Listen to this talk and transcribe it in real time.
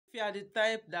If you are the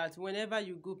type that whenever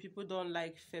you go, people don't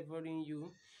like favoring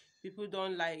you, people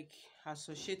don't like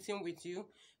associating with you,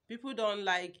 people don't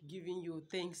like giving you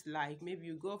things, like maybe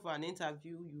you go for an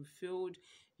interview, you failed,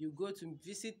 you go to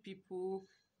visit people,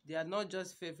 they are not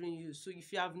just favoring you. So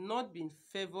if you have not been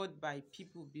favored by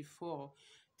people before,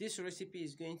 this recipe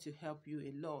is going to help you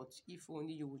a lot if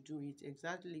only you will do it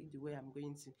exactly the way I'm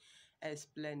going to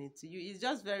explain it to you. It's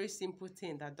just very simple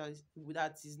thing that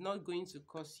is not going to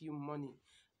cost you money,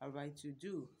 all right, to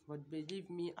do. But believe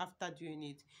me, after doing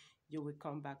it, you will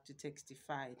come back to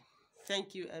testify.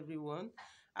 Thank you, everyone,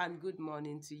 and good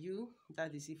morning to you.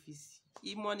 That is if it's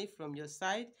morning from your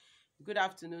side. Good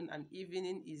afternoon and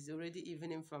evening is already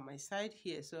evening from my side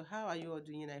here. So how are you all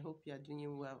doing? I hope you are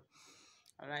doing well.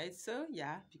 All right, so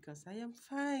yeah, because I am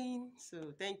fine.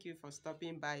 So thank you for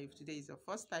stopping by. If today is your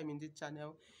first time in this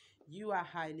channel, you are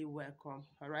highly welcome.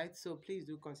 All right, so please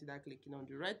do consider clicking on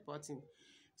the red button,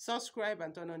 subscribe,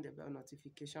 and turn on the bell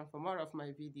notification for more of my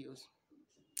videos.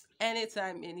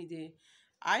 Anytime, any day,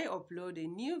 I upload a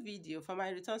new video. For my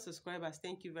return subscribers,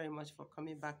 thank you very much for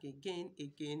coming back again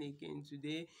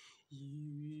today.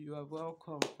 You are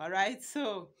welcome. All right,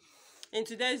 so in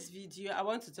today's video, I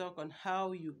want to talk on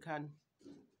how you can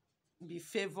be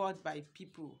favored by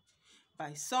people,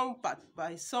 by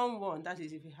someone. That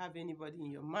is, if you have anybody in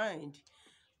your mind,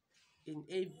 in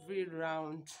every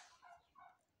round,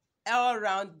 all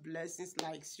round blessings,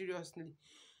 like seriously.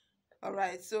 All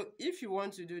right, so if you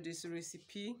want to do this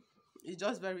recipe, it's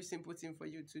just very simple thing for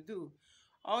you to do.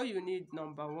 All you need,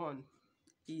 number one,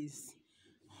 is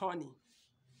honey,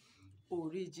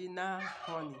 original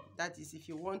honey. That is, if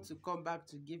you want to come back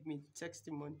to give me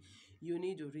testimony, you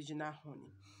need original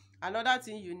honey. Another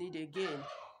thing you need again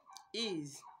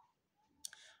is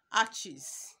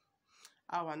arches,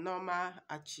 our normal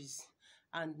arches.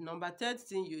 And number third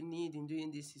thing you need in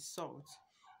doing this is salt,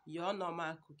 your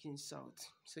normal cooking salt.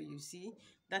 So you see,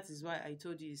 that is why I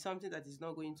told you it's something that is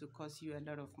not going to cost you a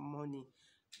lot of money.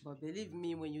 But believe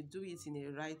me, when you do it in a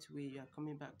right way, you are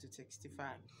coming back to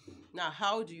testify. Now,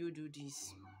 how do you do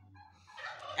this?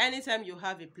 Anytime you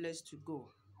have a place to go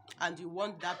and you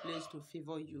want that place to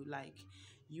favor you, like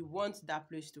you want that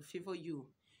place to favor you,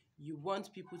 you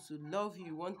want people to love you,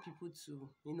 you want people to,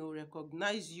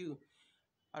 recognize you.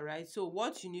 All right, so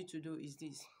what you need to do is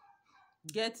this: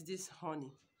 get this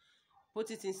honey,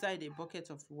 put it inside a bucket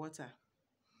of water,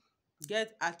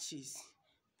 get arches,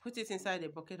 put it inside a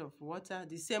bucket of water,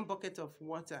 the same bucket of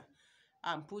water,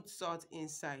 and put salt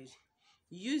inside.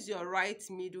 Use your right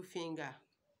middle finger,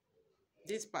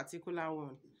 this particular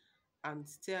one, and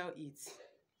stir it.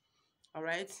 All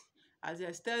right, as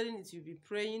you're stirring it, you'll be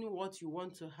praying what you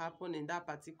want to happen in that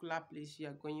particular place you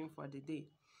are going for the day.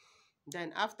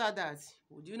 Then after that,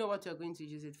 do you know what you're going to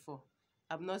use it for?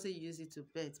 I'm not saying use it to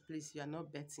bet, please. You are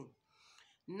not betting.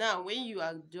 Now, when you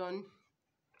are done,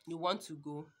 you want to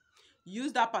go,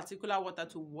 use that particular water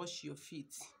to wash your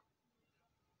feet.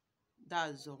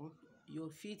 That's all. Your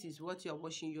feet is what you're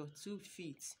washing, your 2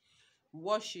 feet.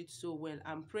 Wash it so well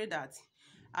and pray that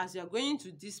as you're going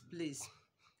to this place,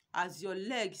 as your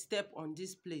leg step on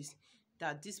this place,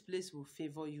 that this place will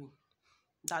favor you,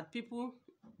 that people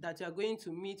that you are going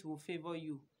to meet will favor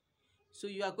you. So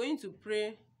you are going to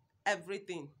pray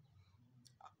everything,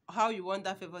 how you want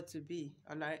that favor to be,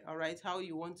 all right, how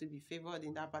you want to be favored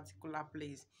in that particular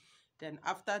place. Then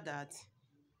after that,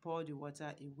 pour the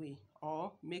water away,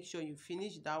 or make sure you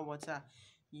finish that water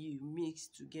you mix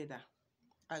together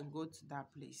and go to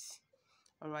that place.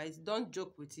 All right, don't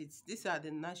joke with it. These are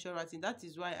the natural things. That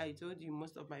is why I told you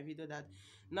most of my video that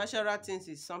natural things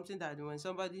is something that when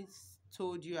somebody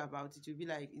told you about it, you'll be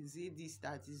like, is it this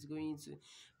that is going to?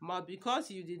 But because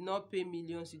you did not pay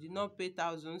millions, you did not pay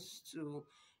thousands to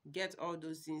get all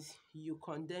those things, you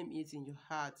condemn it in your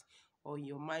heart or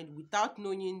your mind without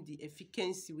knowing the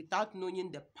efficacy, without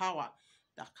knowing the power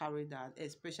that carry that,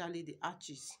 especially the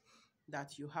arches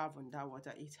that you have on that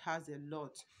water. It has a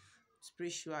lot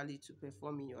spiritually to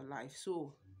perform in your life.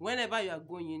 So whenever you are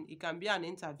going, it can be an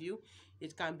interview,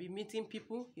 it can be meeting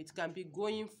people, it can be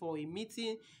going for a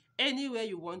meeting, anywhere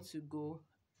you want to go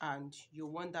and you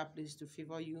want that place to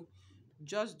favor you,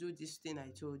 just do this thing I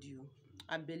told you,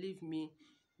 and believe me,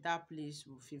 that place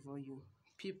will favor you.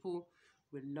 People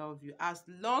will love you. As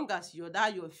long as your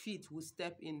feet will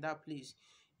step in that place,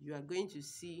 you are going to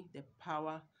see the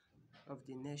power of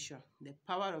the nation, the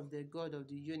power of the God of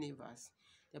the universe,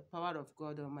 the power of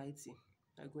God Almighty.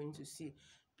 You are going to see.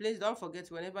 Please don't forget,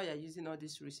 whenever you're using all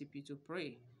this recipe, to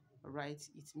pray. All right,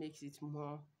 it makes it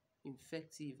more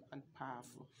effective and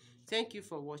powerful. Thank you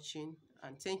for watching,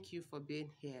 and thank you for being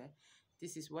here.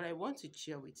 This is what I want to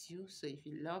share with you. So if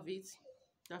you love it,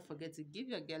 Don't forget to give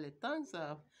your girl a thumbs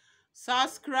up.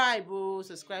 Subscribe, oh,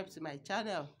 subscribe to my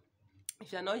channel.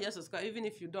 If you're not yet subscribed, even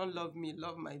if you don't love me,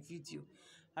 love my video.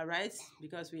 All right,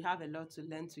 because we have a lot to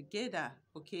learn together.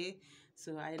 Okay,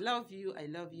 so I love you, I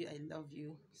love you, I love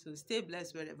you. So stay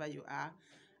blessed wherever you are,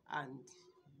 and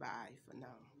bye for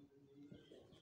now.